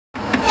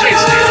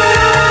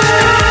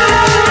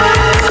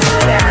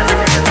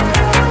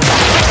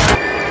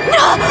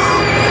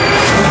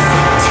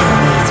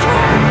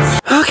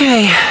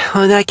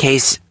In that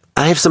case,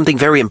 I have something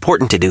very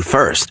important to do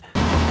first.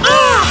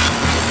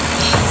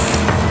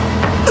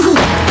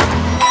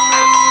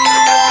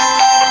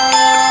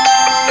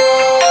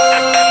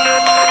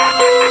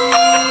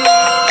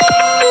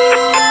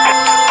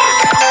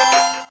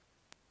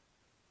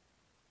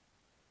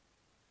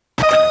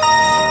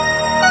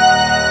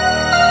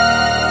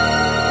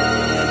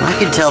 I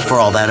can tell for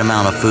all that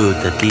amount of food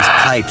that these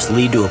pipes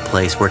lead to a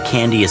place where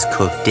candy is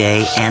cooked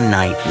day and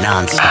night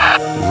nonstop.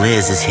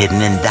 Liz is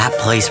hidden in that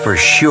place for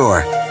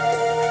sure.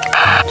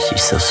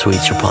 She's so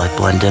sweet, she'll probably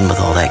blend in with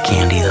all that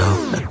candy,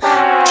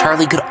 though.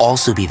 Charlie could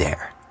also be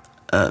there.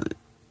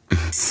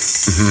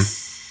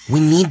 We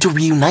need to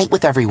reunite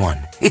with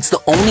everyone. It's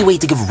the only way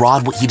to give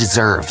Rod what he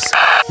deserves.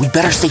 We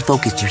better stay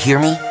focused, you hear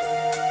me?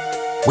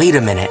 Wait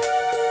a minute.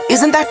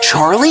 Isn't that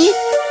Charlie?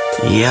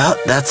 Yeah,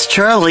 that's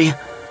Charlie.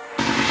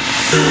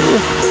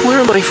 Where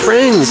are my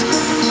friends?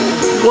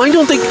 Why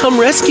don't they come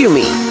rescue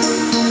me?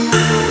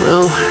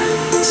 Well,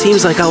 it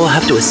seems like I will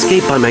have to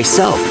escape by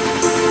myself.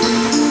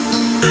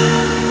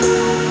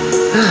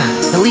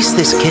 At least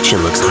this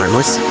kitchen looks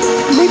harmless.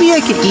 Maybe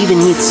I could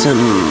even eat some...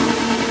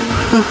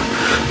 Oh,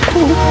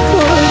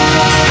 God.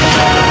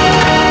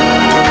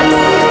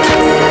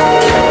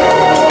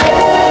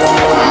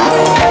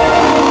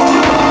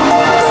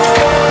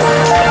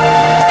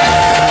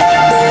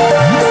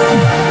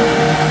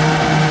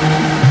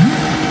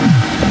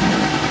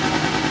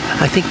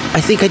 I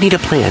think I need a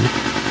plan.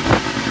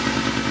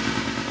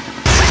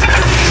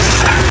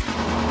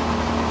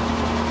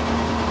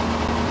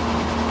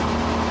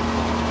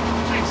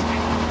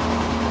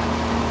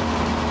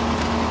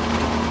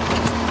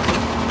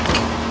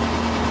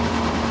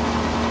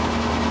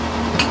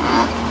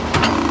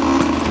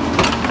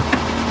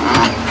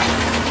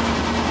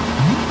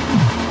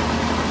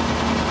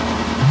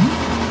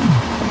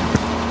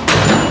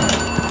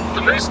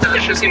 The most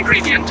delicious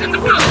ingredient in the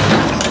world.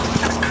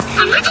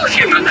 A little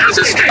human has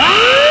escaped.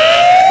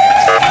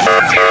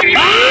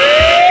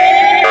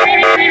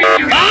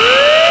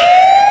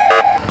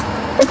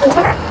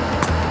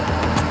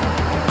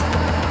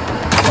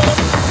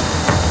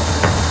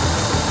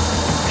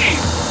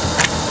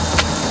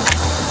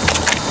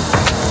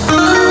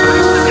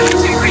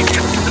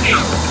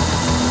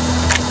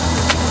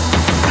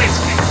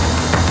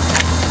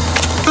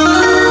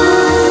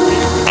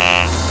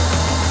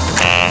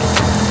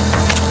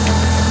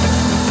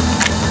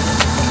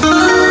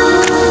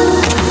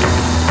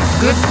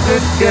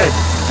 Good.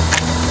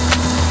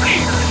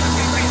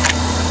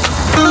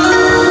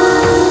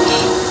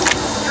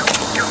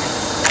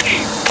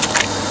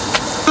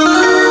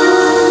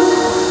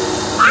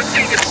 I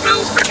think it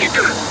smells pretty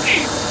good.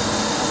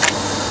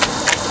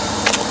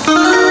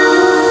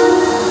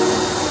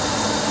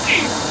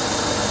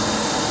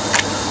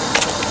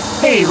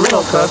 Hey,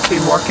 little cook, be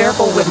more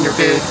careful with your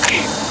food.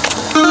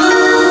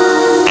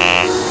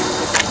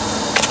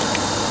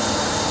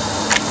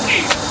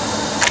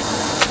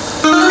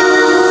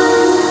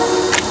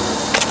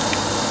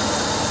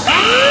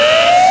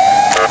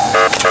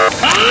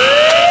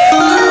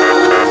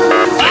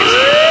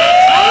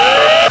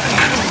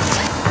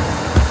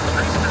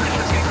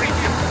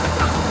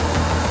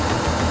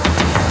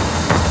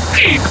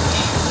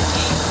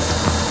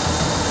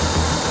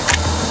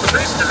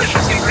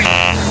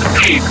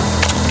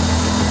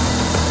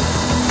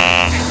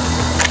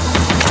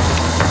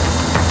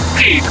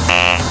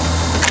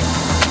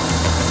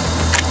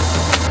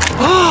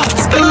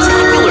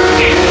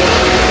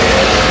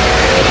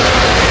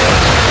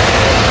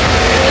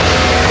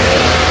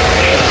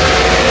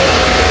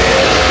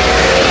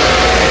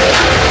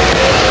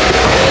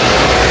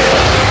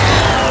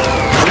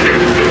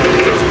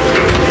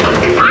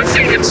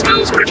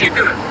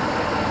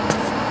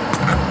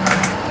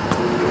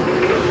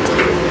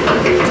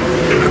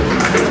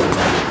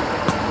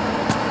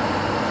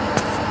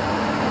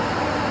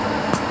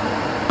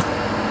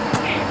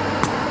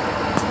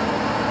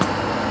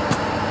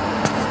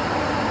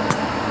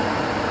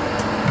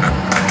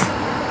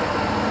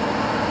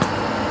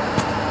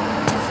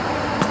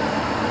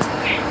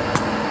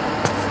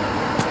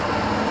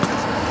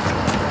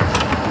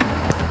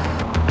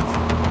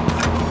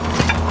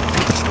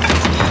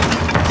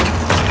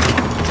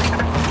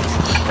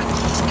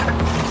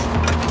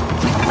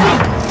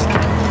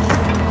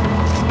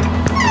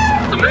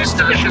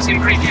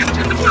 Ingredient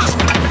in the world.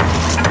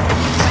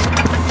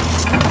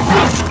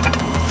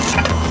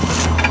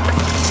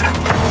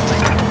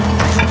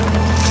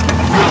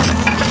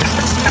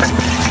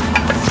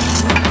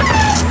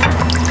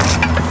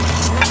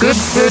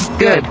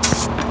 Good.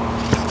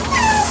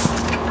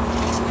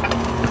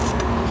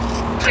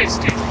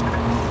 Tasty.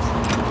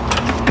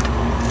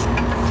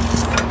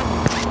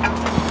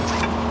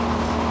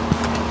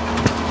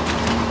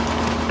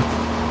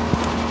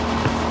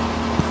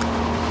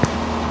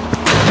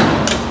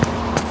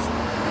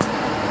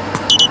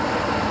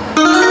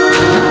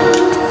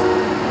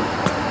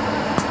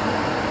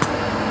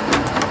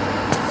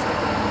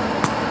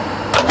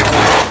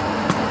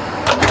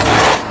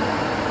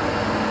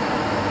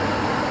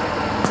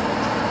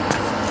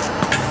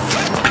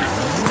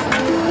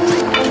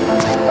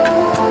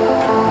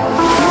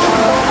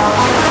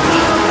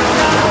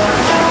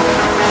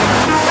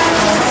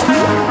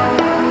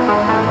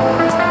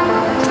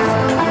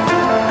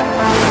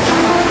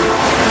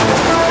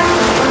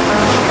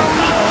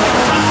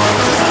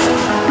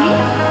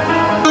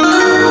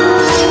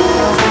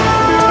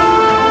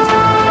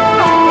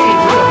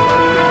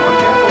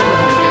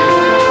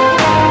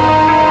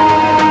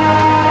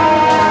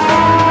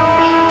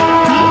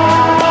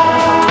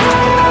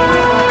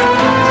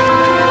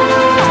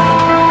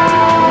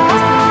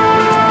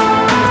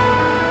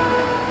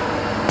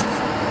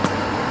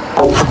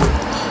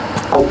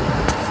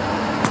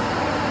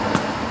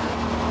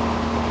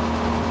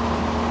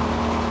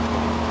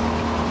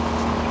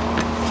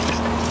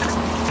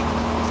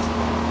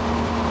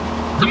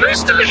 The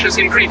most delicious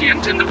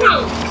ingredient in the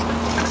world.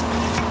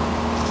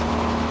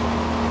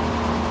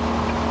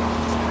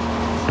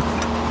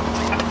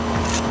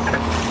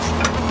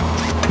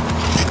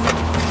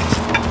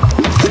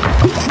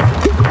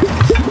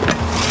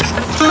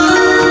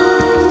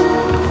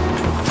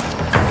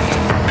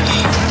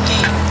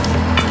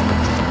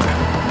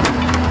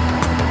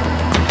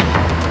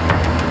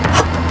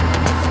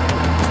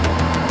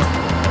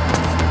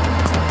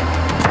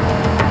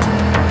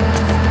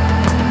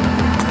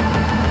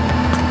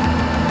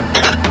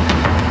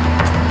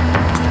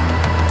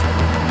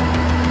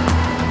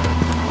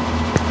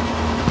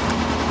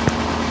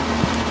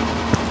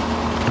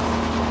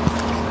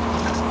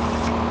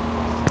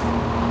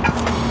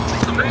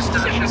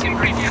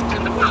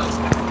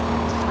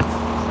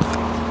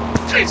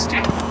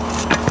 Tasty.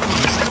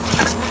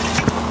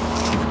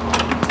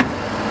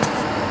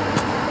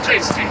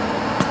 Tasty.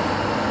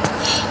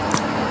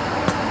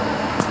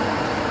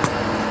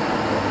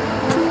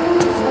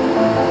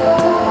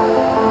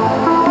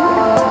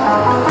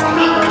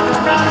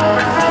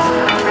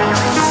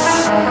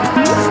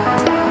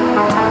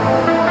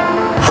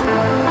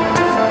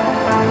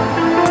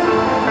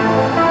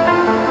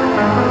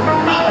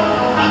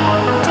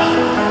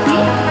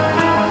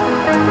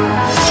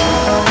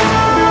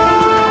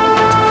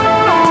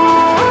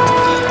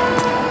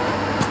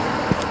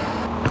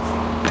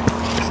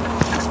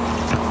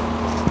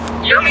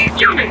 Yummy,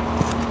 yummy.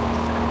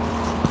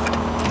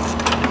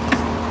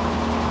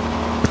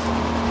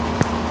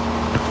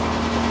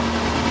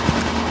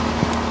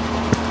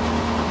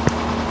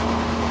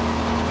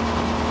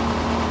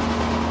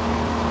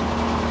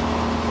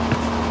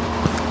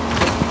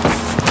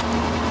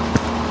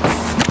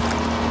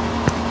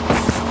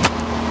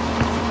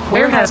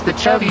 Where has the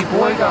chubby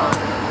boy gone?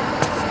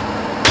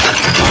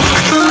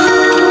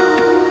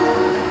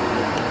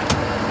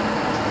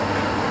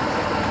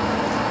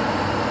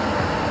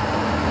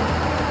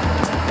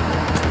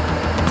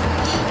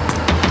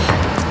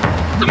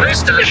 The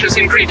most delicious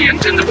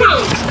ingredient in the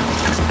world.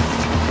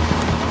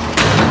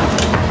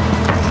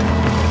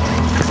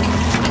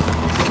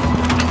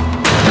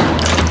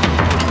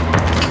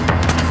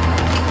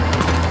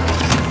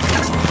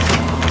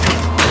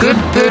 Good,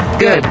 good,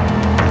 good.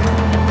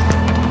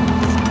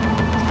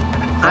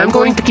 I'm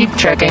going to keep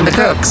checking the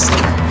cooks.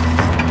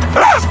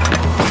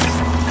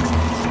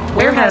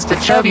 Where has the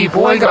chubby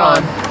boy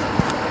gone?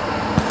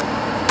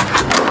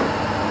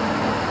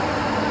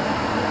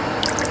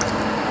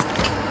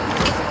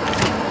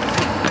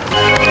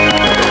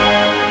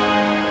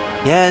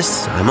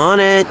 Yes, I'm on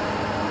it.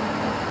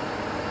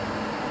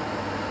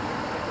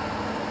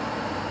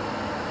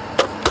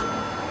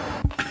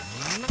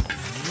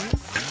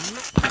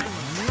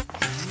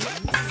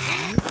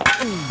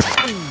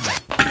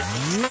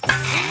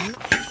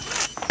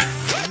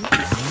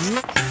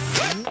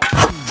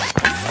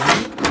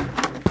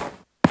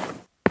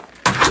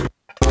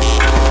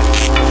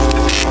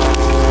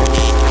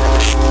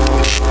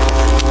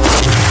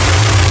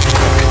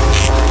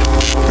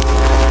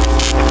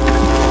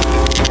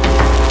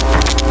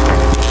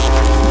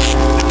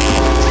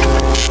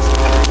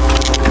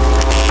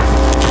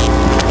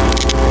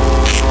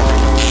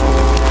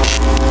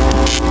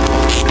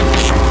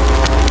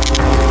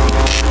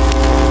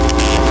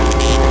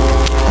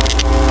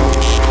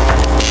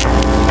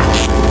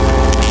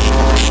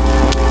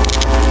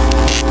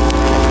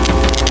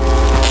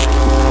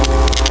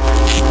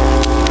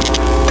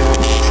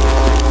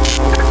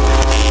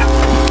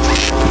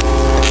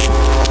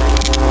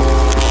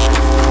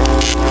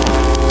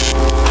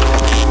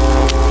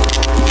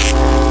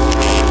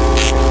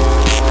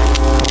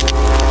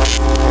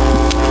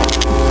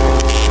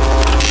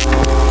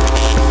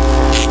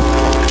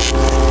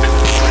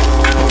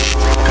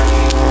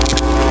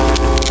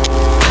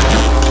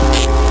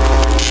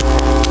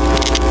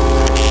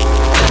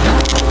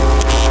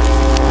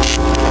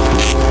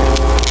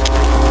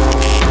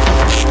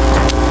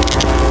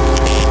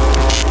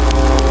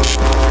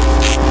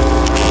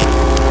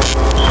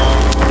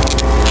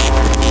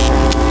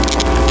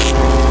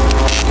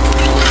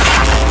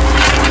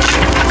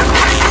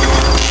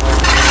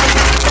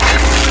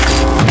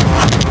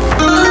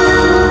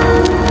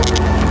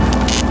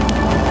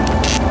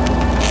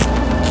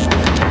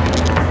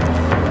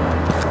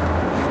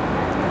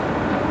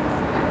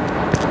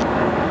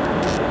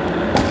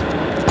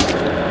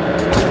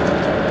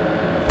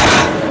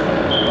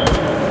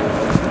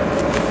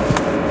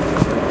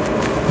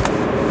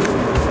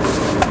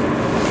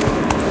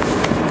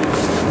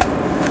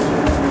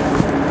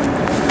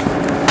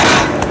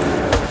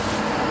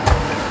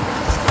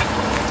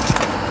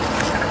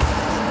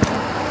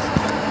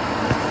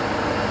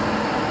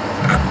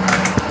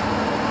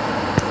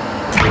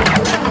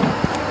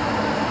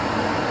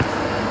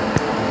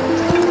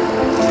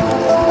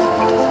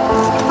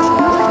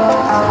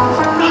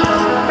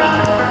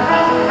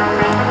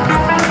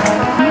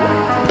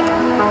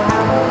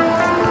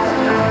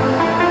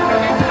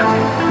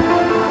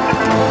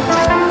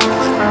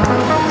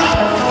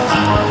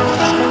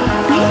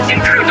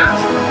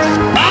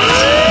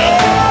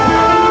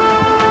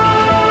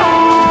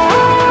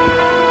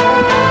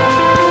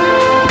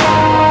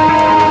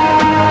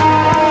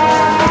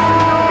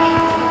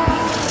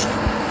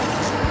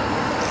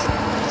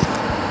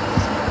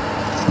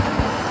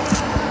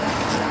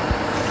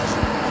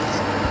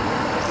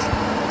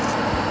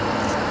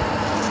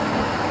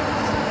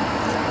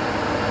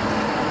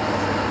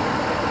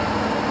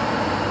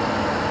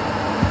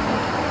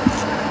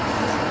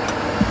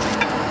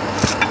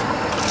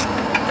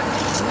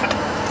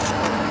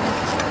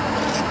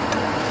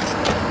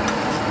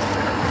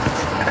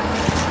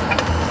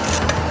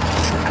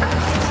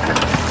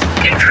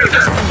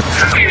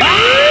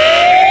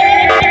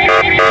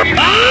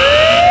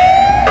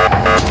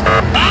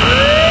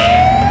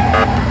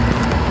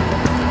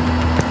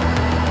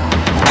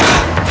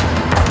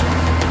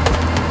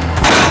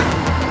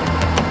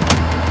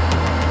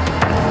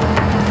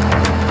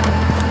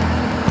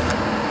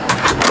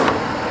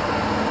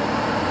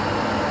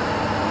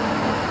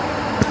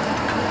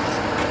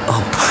 Oh,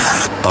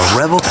 a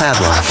rebel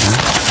padlock,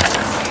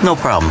 huh? No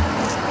problem.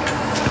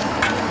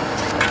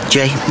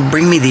 Jay,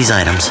 bring me these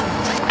items.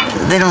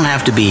 They don't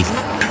have to be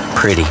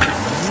pretty.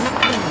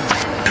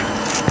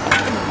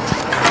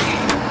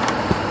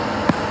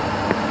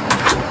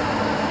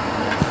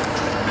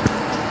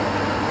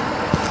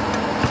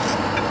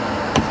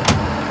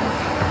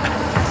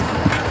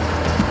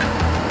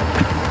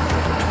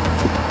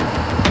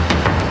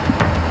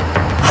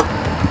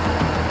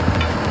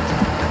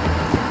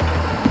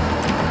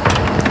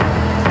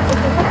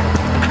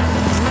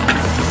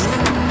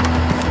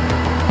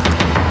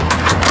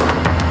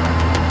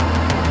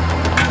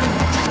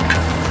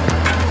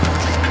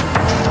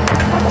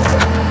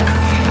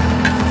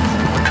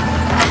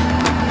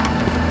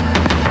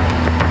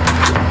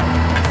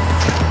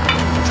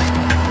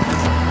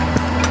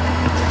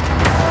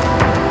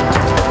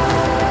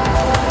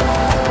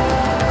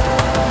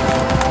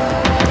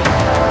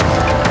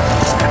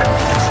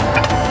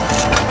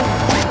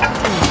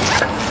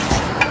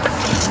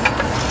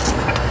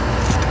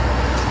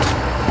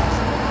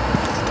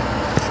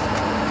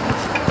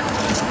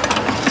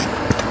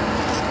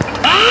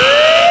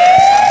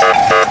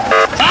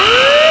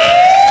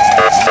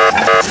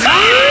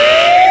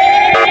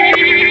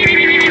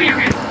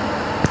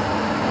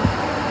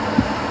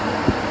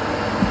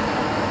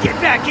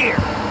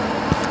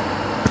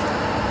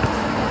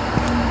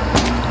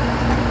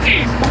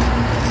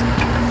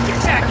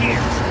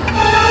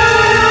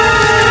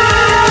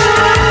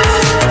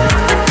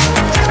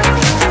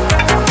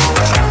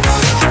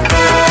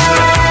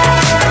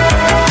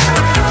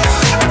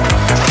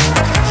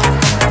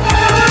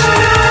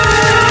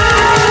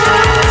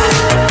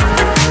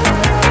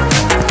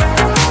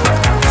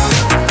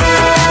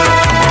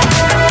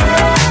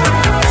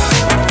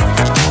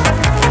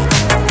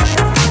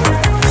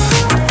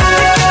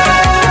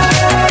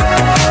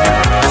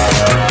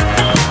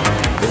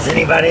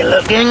 Anybody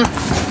looking?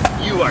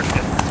 You are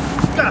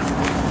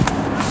disgusting.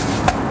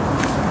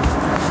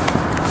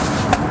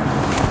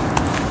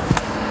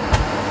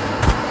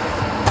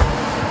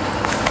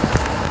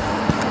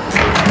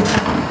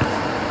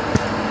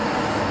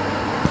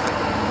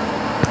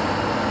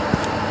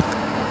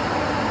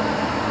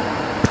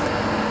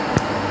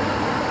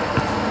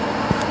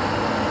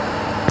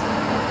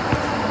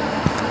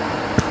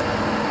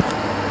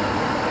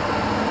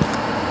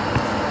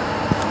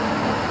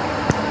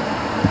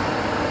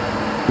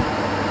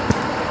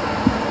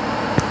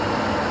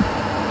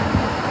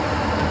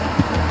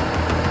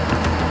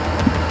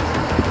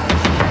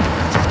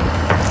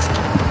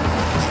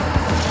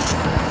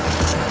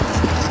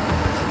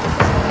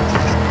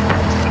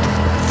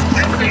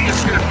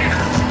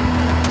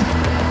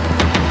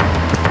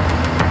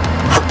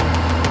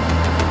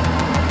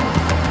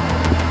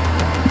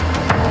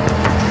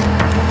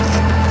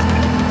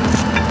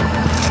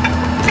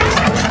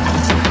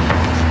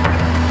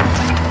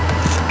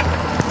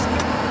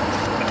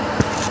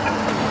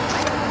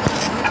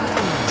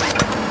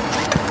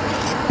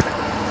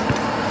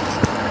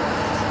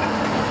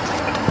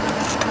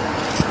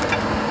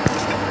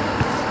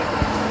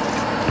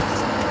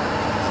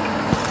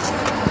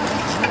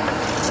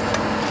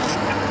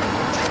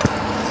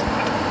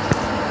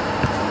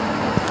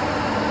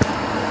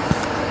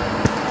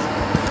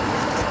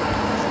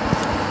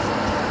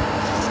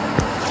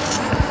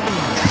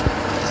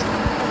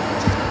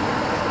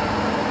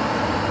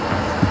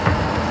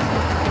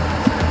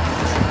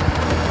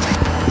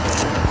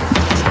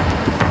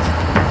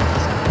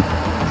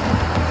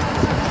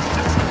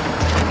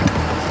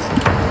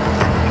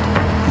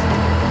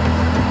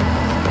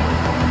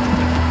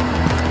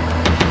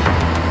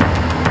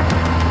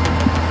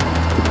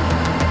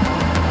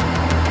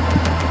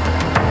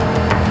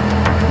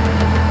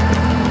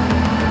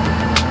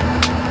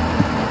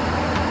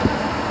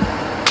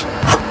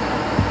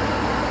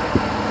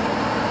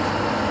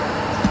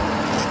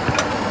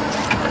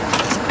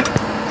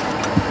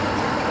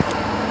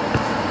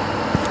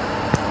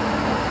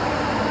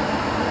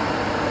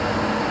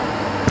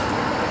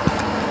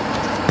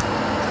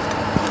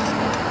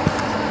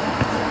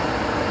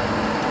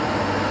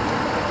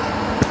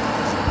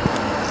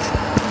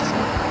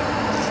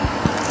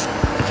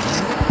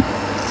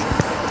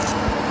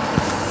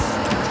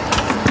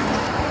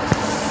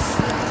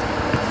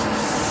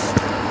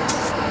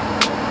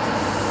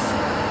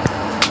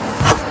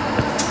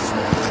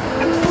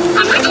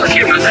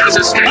 has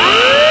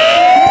escaped.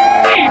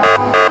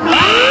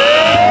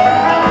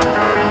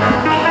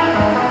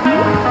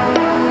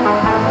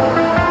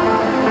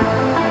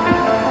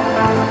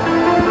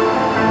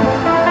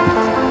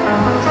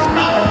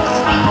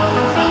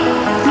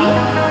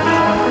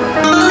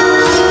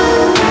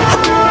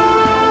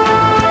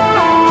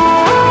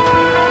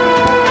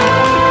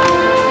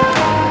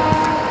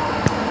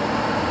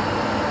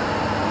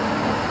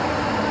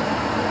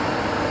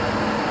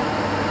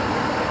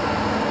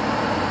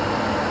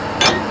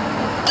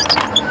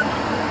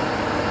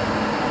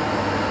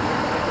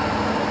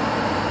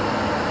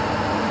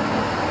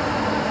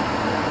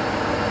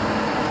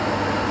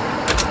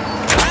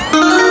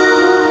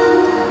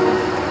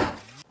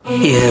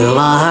 You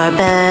are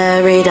better.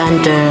 buried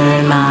under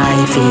my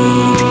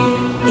feet.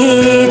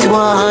 It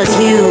was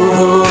you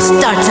who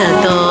started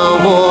the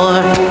war.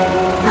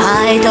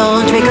 I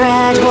don't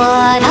regret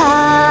what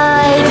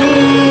I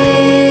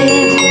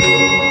did.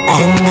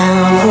 And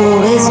now who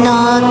is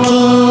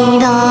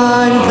knocking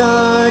on the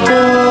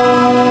door?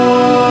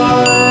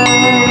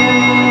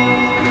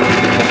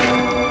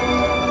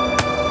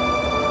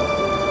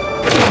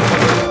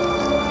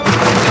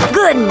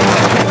 Good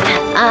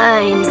morning.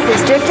 I'm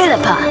Sister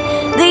Philippa,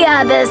 the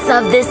abbess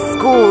of this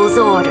school's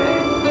order.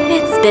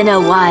 It's been a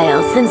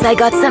while since I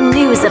got some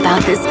news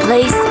about this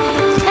place,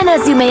 and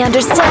as you may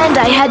understand,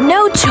 I had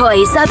no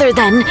choice other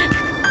than...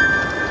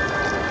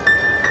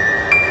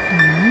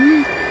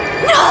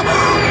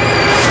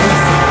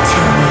 Listen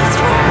to these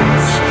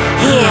words.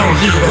 Here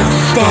you will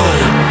stay.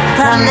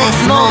 From this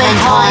moment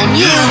on,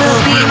 you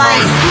will be my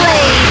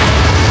slave.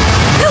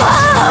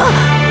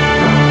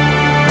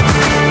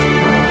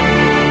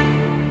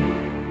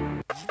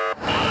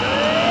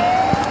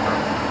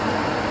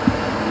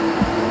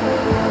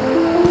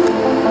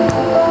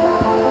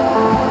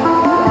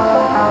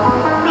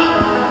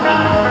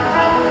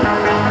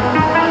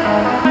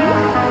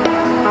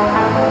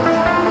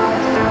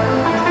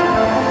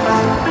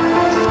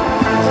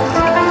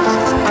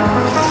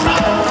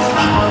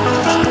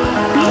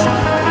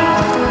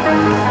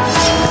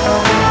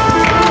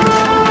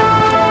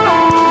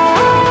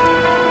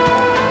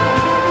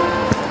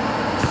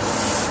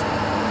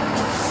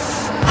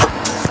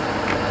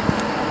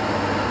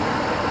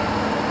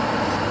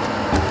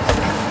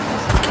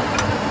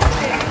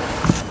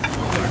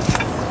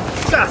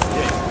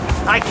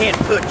 I can't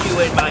put you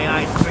in my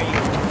ice cream.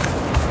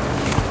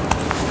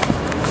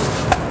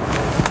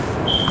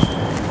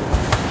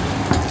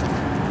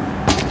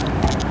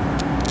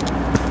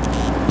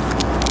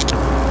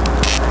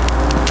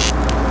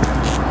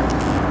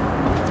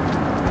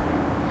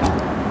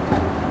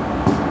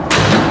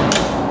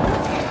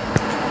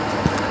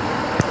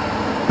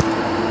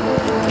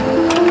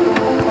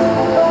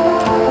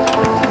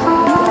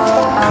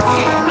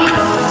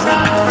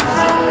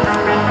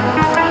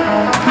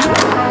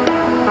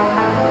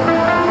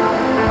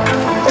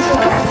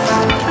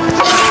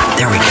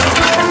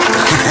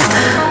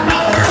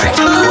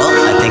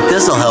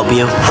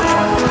 You.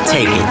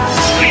 Take it.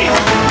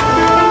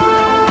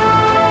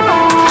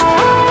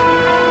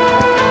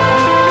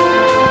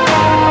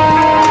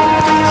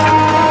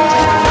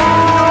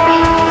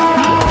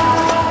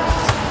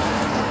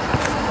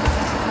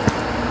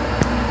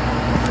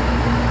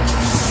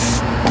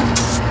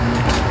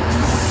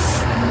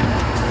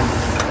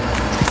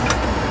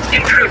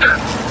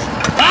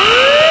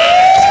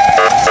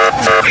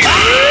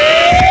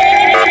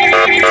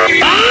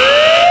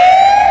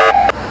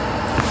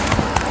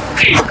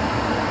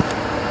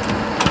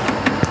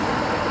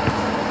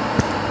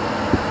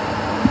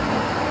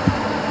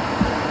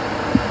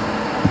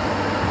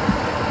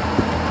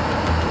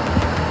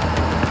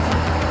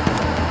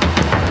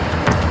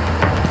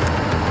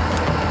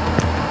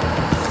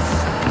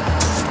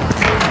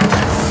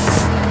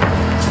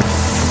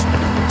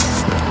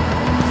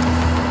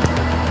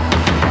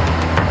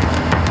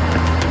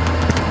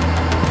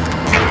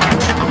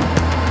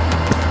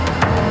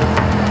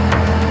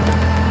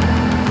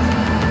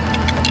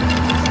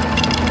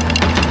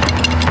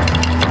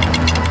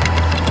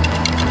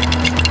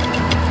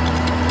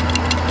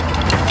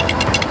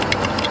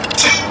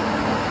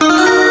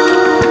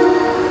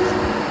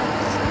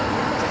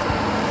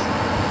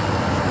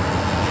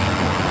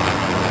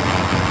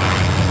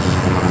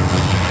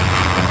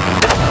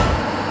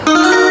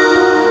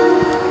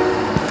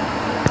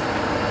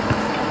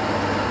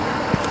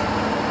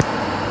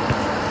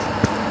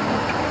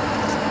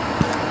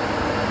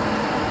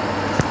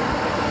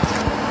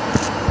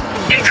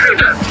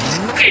 Intruder.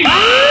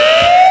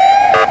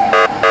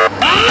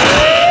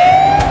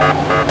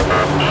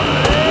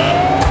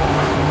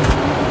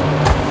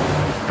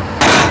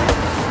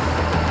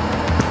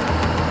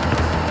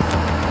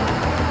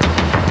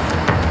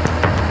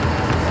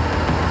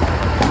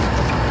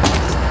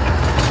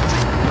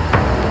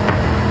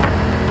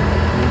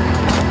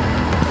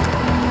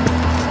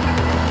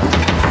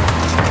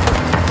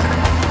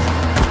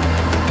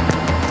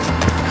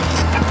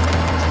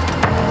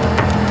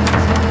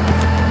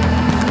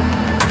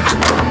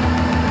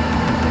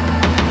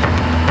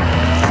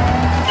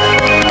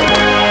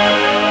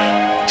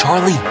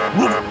 Charlie,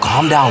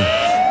 calm down.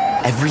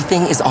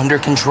 Everything is under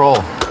control.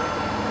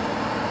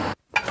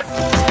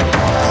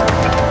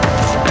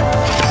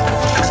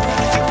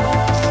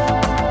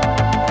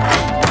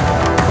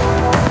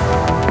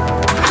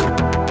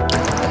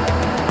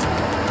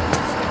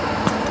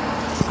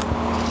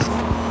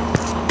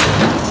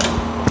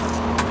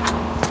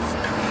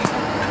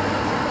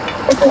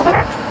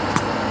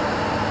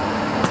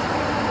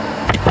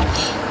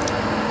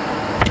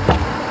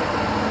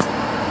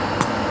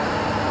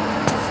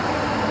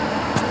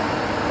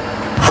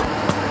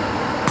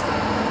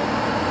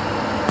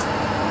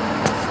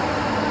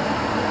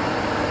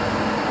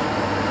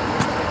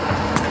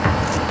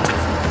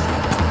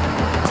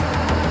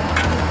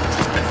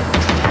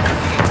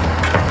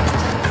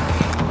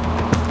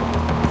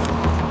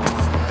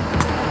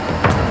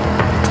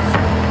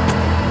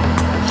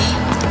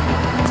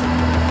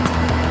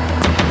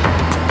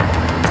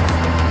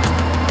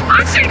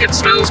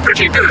 smells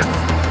pretty good.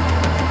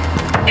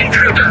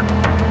 Intruder.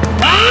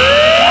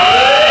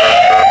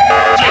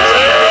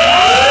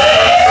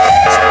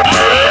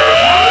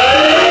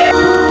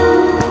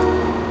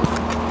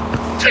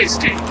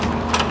 Tasty.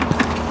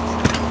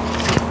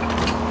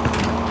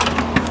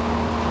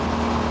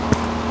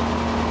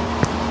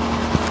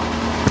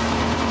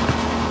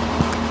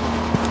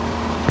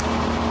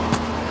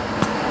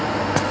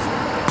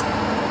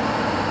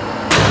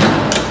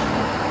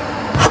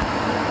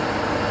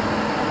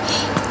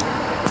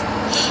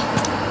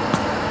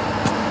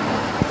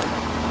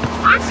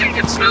 I think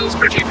it smells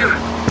pretty good.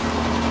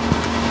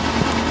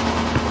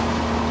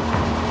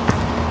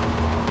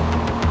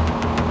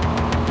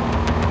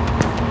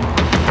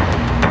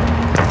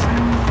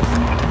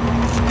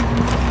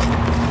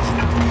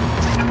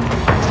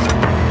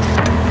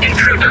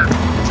 Intruder.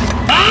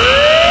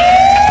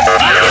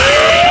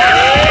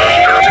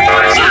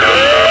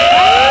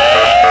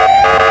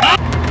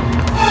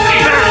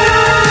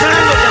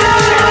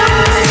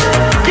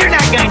 You're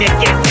not going to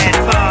get that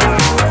far.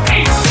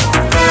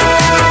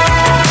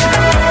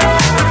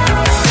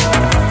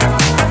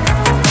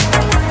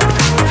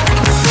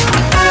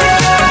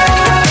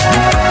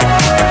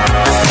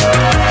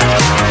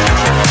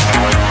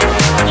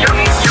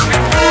 Yummy, yummy.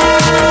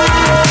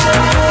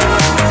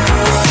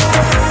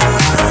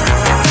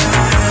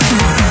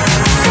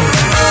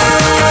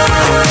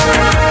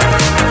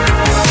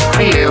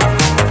 Hey, you.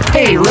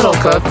 Hey, little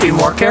cook, be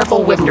more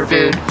careful with your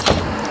food.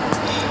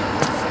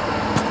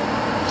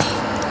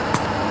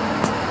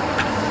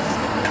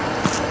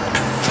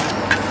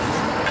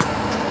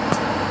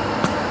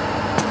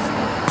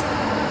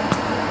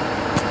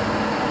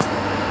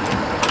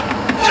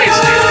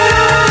 Tasty.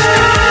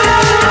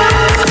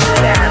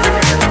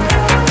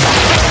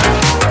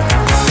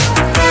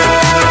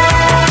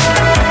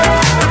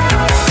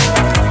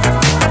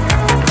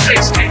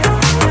 Tasty.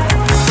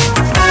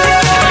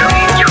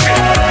 Yummy, yummy.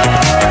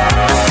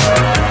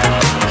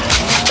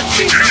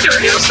 Intruder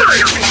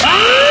inside.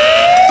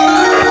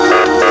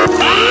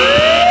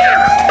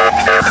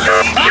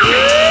 Yummy,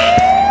 yummy.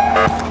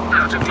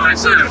 Out of my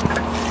zone.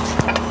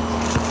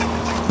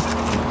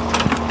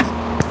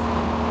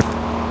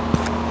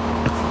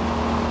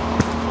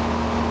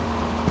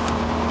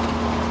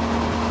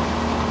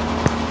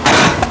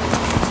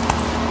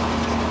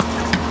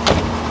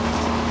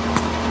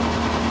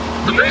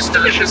 The most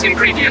delicious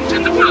ingredient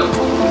in the world.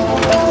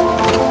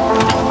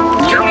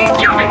 Yummy,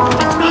 yummy.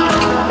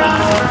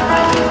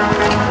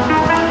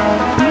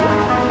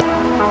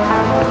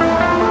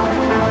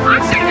 I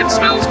think it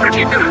smells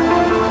pretty good.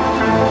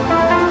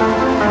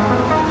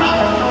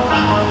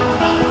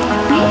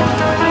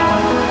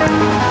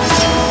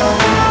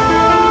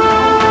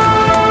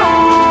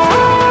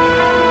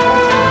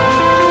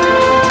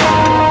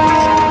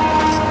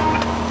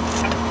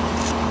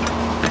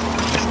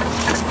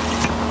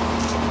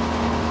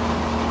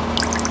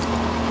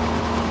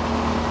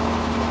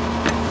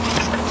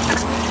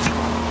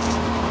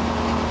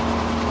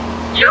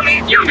 Yummy,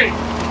 yummy.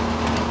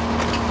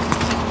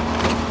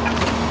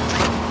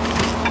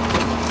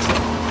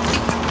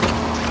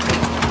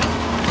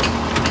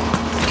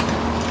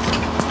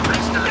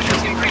 Most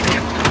delicious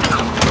ingredient in the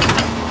world.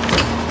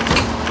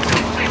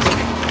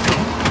 Tasty.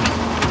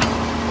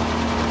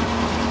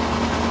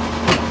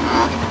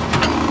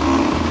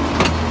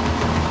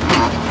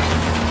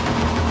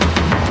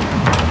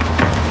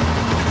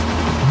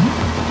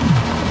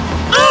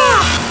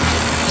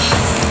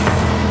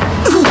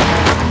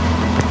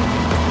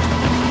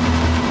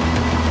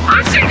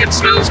 I think it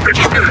smells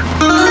pretty good.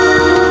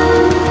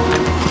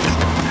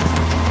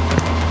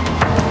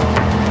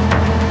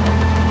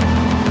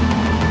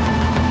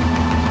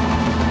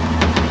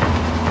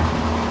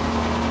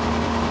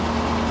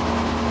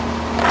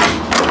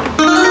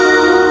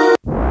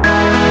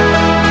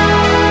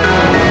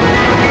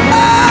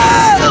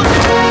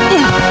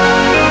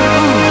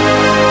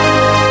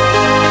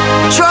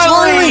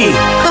 Charlie!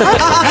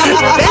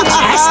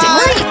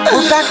 Fantastic!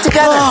 We're back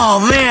together.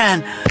 Oh,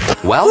 man.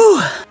 Well,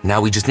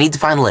 now we just need to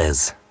find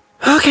Liz.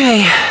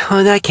 Okay, well,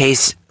 in that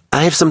case,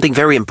 I have something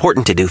very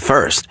important to do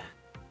first.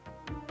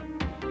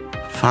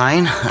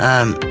 Fine.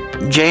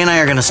 Jay and I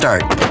are gonna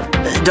start.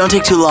 Don't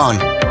take too long.